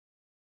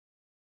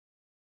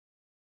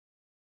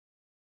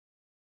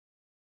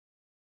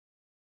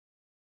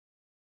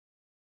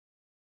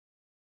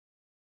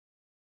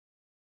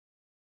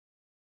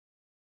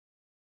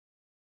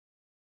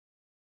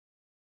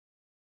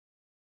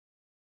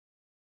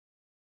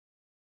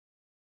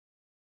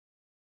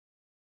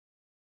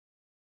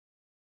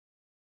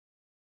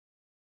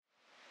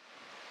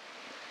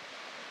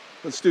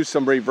Let's do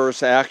some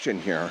reverse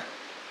action here.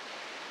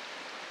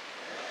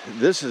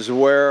 This is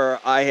where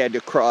I had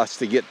to cross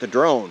to get the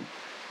drone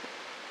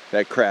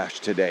that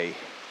crashed today.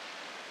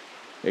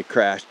 It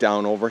crashed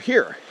down over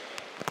here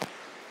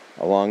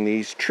along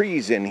these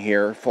trees in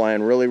here,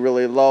 flying really,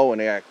 really low,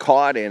 and I got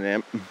caught in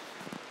it.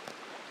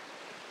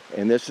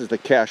 And this is the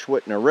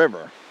Cashwitna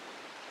River.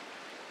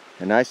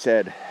 And I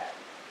said,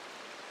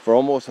 for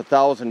almost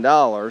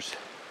 $1,000,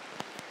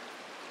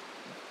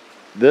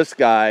 this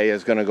guy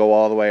is going to go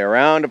all the way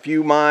around a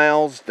few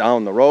miles,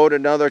 down the road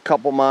another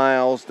couple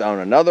miles, down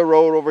another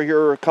road over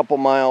here a couple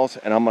miles,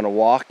 and I'm going to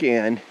walk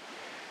in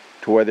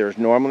to where there's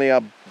normally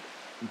a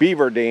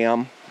beaver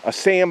dam, a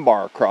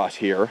sandbar across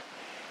here,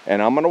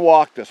 and I'm going to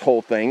walk this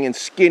whole thing and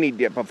skinny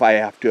dip if I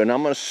have to, and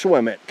I'm going to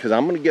swim it because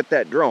I'm going to get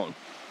that drone.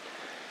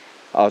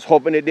 I was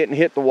hoping it didn't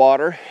hit the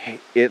water.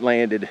 It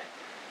landed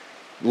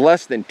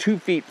less than 2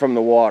 feet from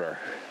the water.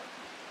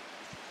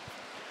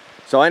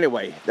 So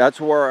anyway, that's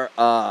where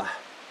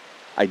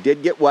I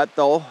did get wet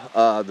though.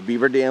 The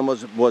beaver dam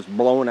was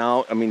blown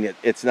out. I mean,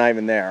 it's not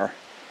even there,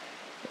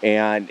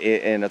 and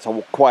it's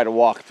quite a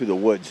walk through the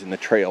woods in the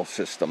trail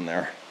system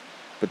there.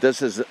 But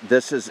this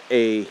is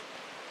a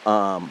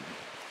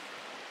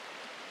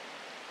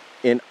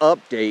an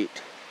update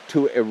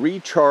to a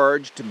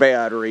recharged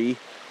battery,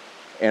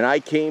 and I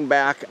came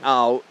back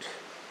out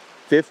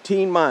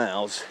 15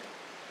 miles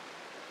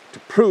to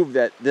prove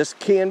that this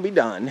can be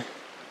done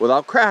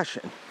without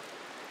crashing.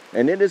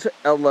 And it is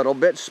a little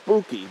bit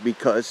spooky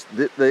because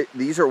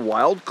these are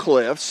wild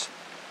cliffs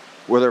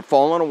where they're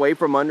falling away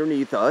from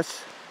underneath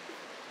us,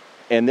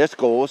 and this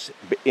goes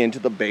into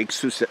the Big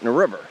Susitna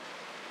River.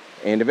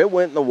 And if it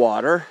went in the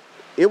water,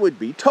 it would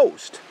be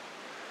toast.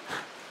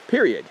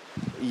 Period.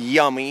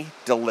 Yummy,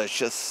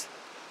 delicious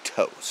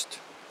toast.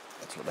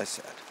 That's what I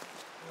said.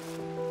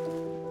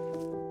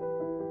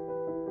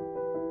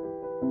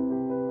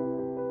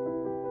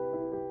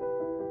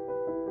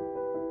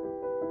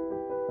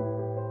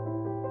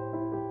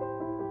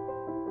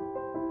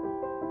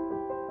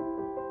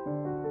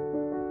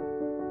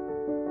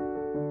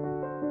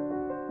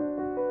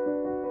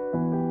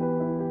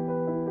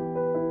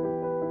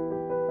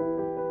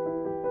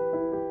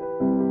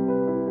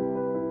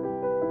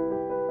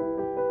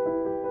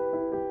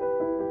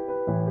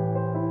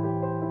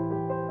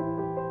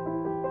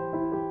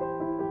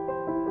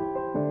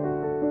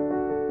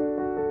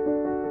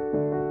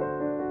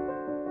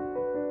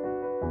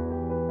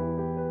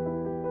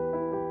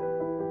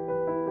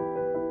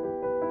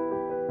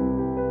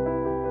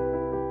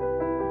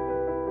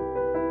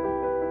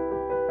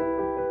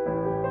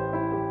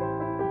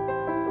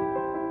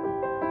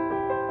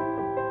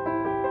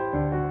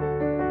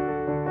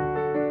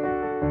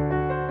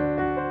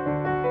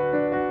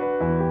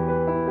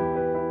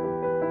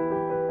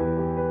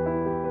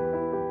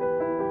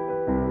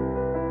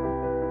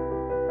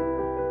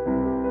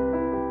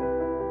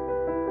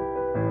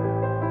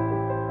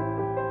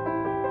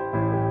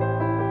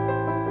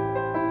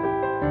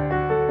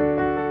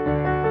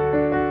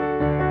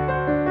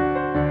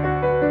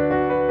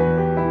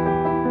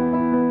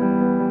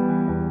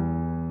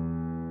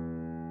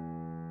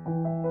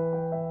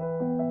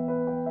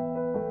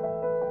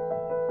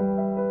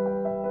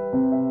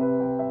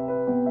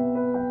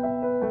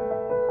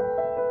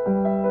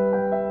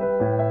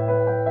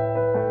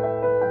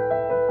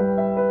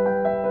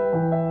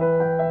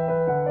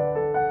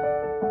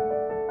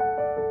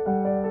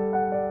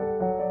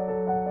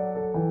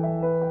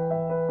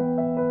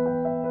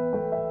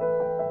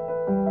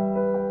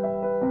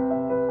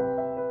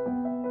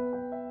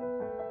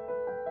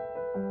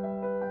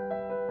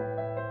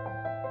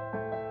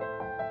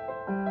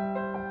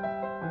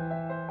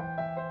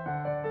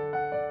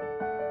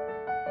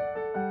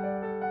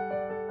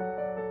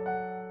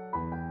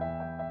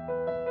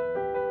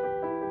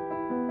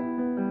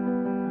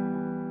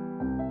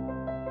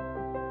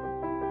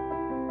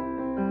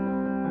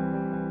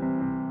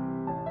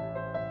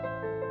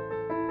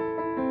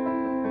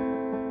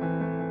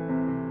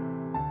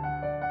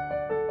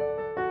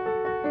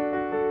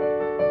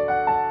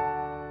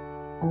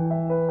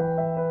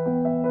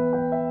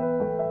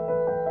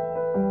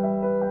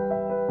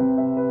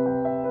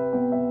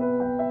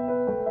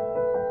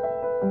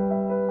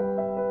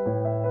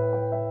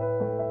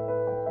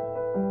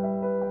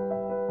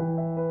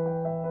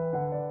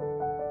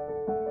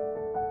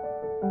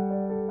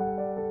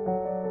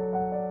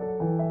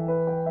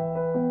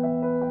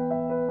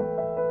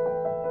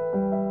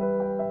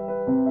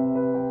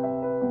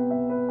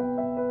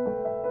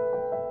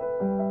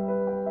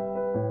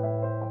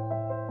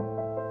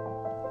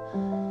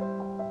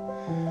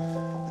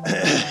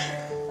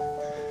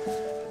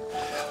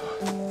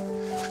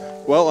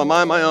 Well, I'm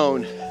on my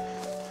own.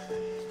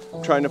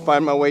 I'm trying to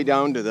find my way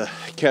down to the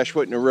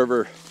Cashwitna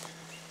River,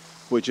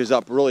 which is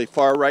up really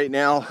far right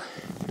now.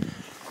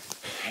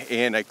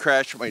 And I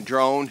crashed my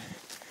drone.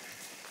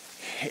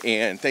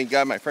 And thank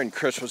God my friend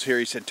Chris was here.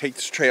 He said, take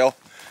this trail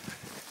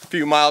a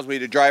few miles. We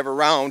had to drive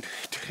around.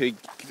 The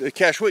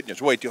Cashwitna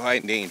is way too high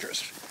and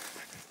dangerous.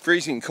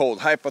 Freezing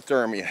cold,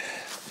 hypothermia,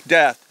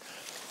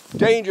 death,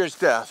 dangerous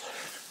death.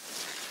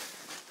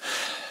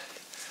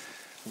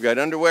 I've got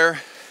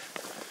underwear,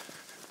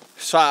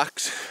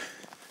 socks.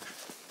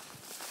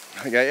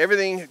 I got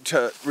everything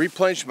to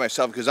replenish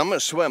myself because I'm going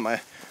to swim. My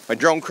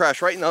drone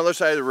crashed right on the other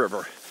side of the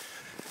river,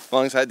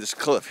 alongside this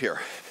cliff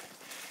here.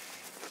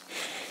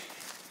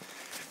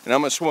 And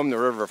I'm going to swim the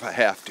river if I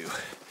have to.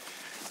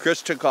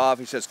 Chris took off.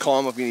 He says, call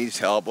him if he needs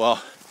help.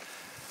 Well,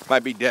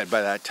 might be dead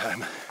by that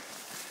time.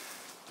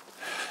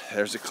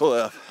 There's a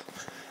cliff.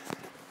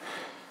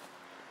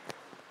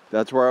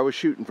 That's where I was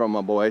shooting from,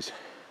 my boys.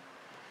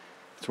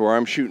 That's where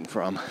I'm shooting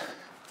from.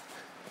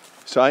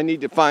 So I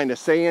need to find a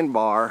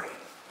sandbar.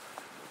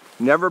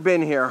 Never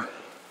been here.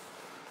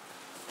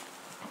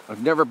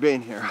 I've never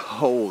been here.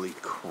 Holy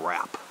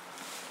crap.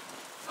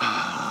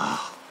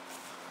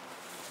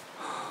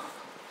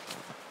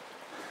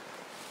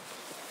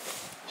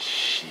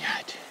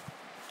 Shit.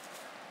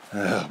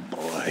 Oh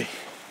boy.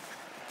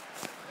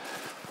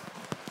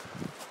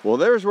 Well,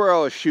 there's where I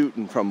was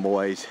shooting from,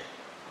 boys.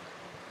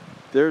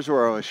 There's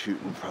where I was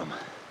shooting from.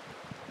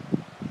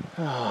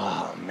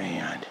 Oh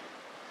man.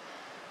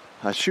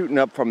 I was shooting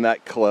up from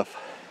that cliff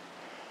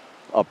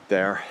up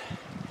there.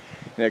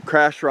 And it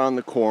crashed around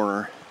the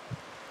corner.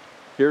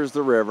 Here's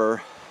the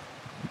river.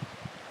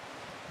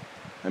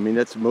 I mean,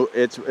 it's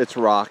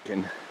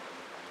rocking.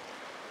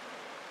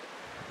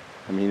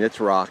 I mean, it's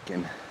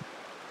rocking.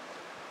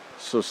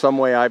 So some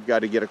way I've got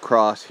to get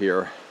across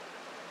here.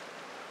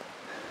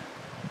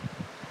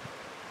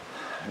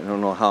 I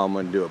don't know how I'm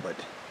going to do it, but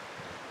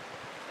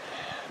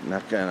I'm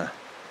not going to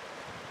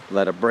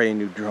let a brand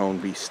new drone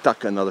be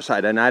stuck on the other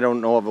side. And I don't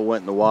know if it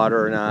went in the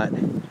water or not.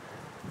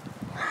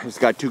 It's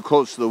got too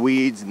close to the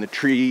weeds and the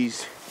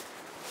trees.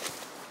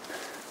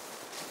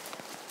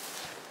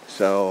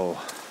 So,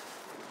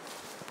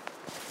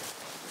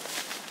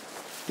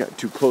 got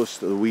too close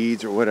to the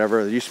weeds or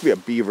whatever. There used to be a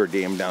beaver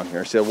dam down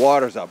here. So the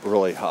water's up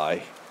really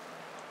high.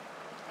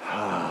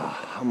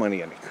 How am I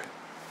going to...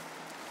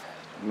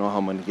 I don't know how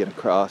I'm going to get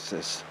across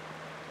this.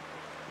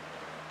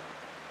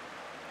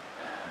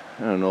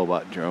 I don't know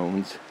about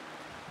drones.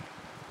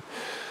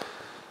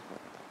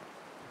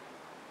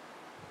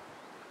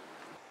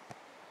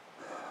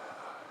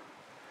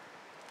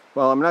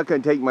 Well, I'm not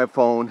going to take my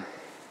phone,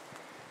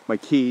 my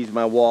keys,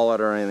 my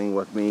wallet, or anything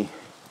with me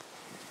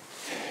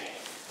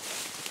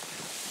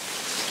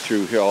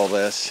through here, all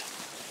this.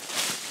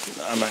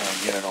 I'm not going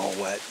to get it all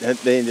wet.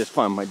 They just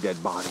find my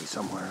dead body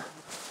somewhere.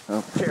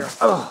 Up here.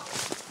 Oh.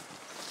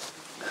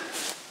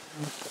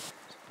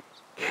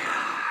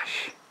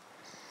 Gosh.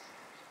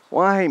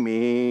 Why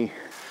me?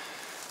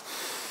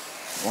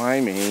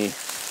 Why me?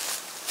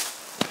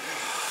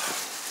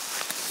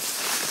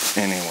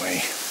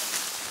 Anyway.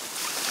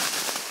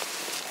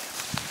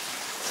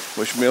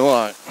 Wish me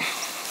luck.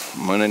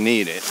 I'm gonna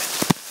need it.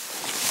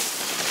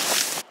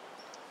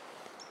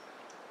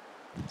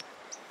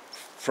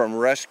 From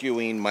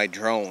rescuing my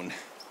drone,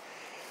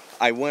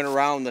 I went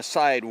around the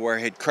side where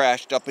it had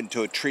crashed up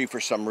into a tree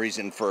for some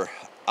reason for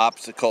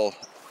obstacle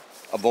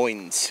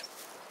avoidance.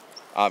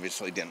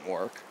 Obviously didn't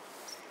work.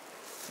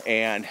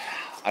 And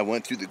I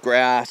went through the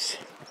grass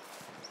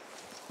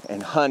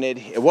and hunted.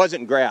 It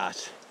wasn't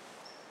grass.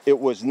 It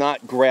was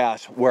not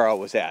grass where I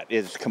was at.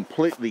 It's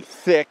completely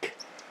thick,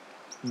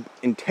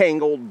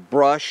 entangled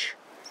brush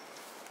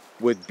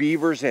with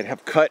beavers that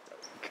have cut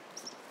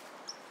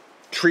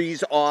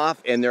trees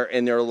off, and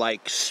they're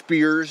like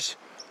spears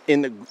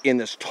in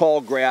this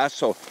tall grass.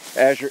 So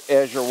as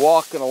you're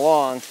walking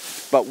along,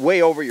 but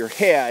way over your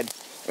head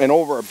and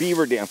over a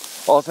beaver dam,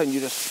 all of a sudden you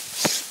just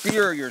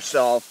spear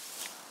yourself.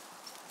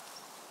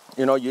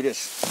 You know, you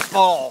just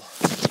fall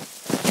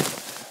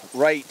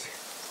right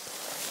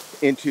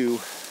into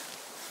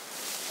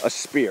a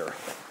spear.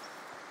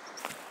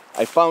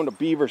 I found a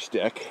beaver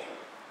stick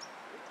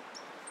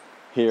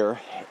here,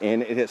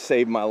 and it has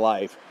saved my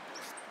life.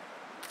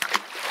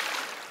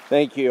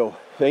 Thank you,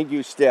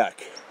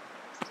 stick.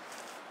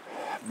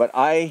 But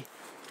I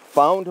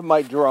found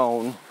my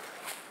drone,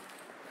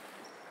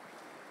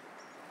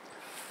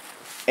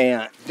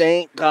 and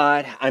thank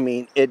God, I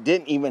mean, it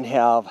didn't even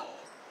have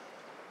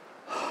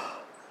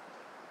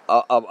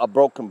a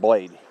broken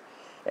blade,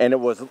 and it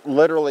was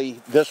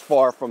literally this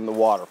far from the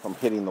water, from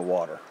hitting the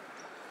water.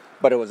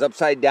 But it was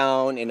upside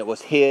down, and it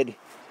was hid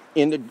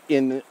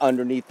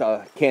underneath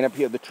the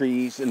canopy of the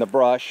trees in the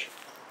brush,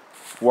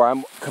 where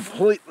I'm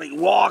completely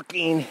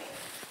walking.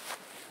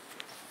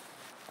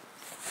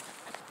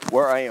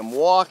 Where I am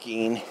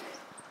walking,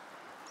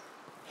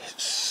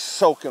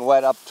 soaking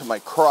wet up to my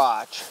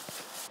crotch.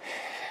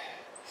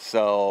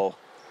 So,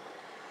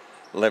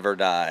 live or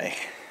die.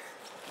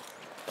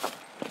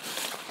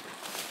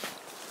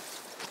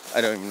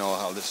 I don't even know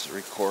how this is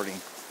recording.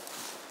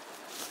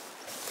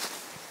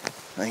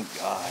 Thank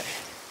God.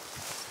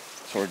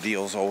 This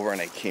ordeal's over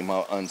and I came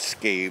out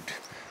unscathed.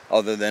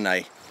 Other than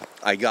I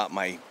got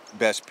my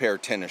best pair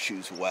of tennis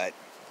shoes wet.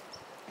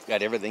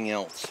 Got everything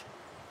else.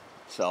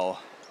 So,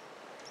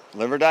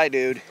 live or die,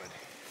 dude.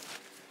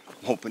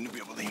 I'm hoping to be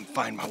able to even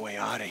find my way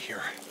out of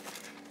here.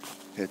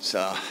 It's,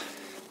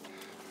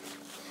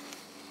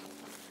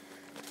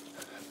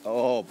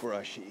 oh,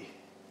 brushy.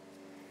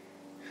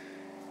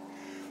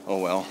 Oh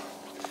well,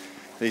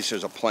 At least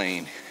there's a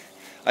plane.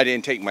 I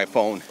didn't take my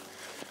phone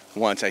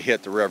once I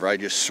hit the river. I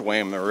just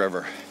swam the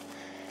river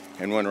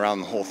and went around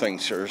the whole thing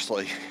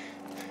seriously.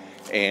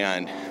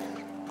 And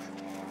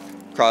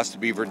crossed the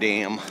Beaver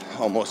Dam.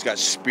 Almost got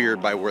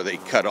speared by where they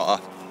cut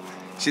off.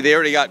 See, they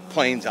already got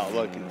planes out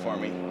looking for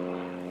me.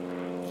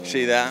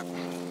 See that?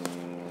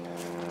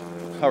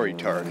 How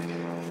retarded.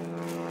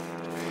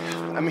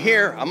 I'm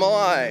here. I'm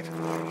alive.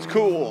 It's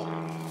cool.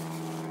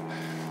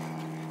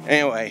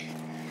 Anyway,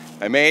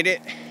 I made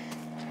it.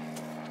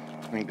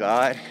 Thank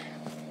God.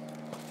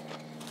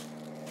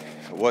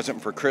 If it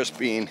wasn't for Chris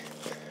being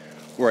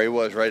where he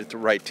was right at the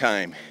right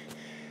time.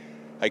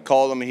 I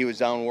called him and he was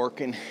down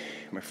working.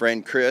 My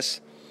friend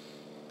Chris.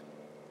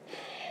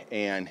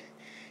 And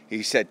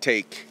he said,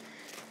 take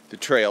the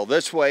trail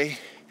this way,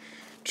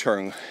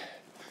 turn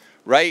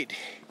right,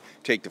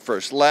 take the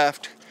first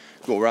left,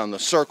 go around the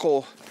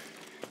circle,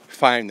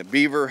 find the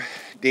Beaver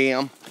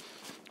Dam,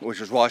 which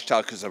was washed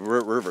out because the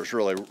river's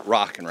really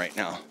rocking right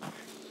now.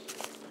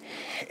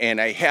 And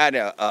I had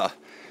a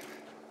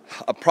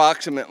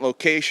approximate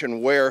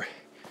location where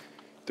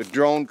the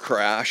drone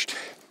crashed.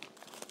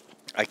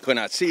 I could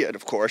not see it,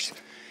 of course,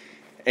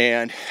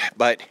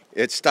 but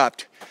it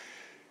stopped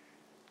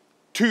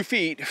 2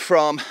 feet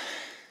from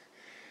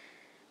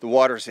the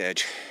water's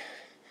edge.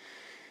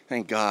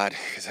 Thank God,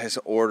 because I just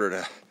ordered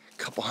a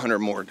couple $100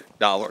 more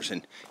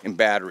in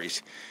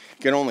batteries.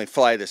 You can only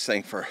fly this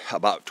thing for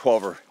about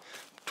 12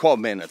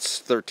 minutes,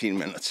 13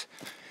 minutes.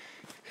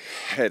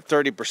 At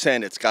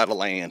 30%, it's got to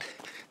land.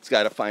 It's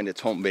got to find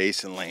its home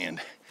base and land.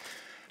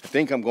 I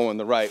think I'm going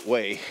the right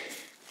way.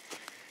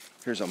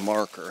 Here's a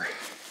marker.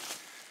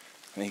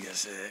 I think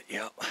that's it,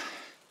 yep.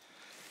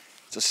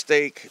 It's a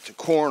stake, it's a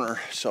corner,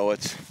 so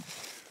it's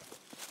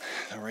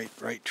the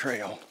right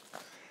trail.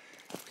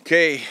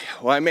 Okay,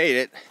 well, I made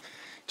it.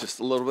 Just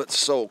a little bit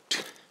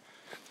soaked.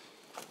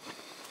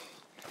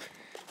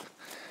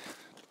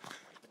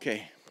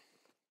 Okay.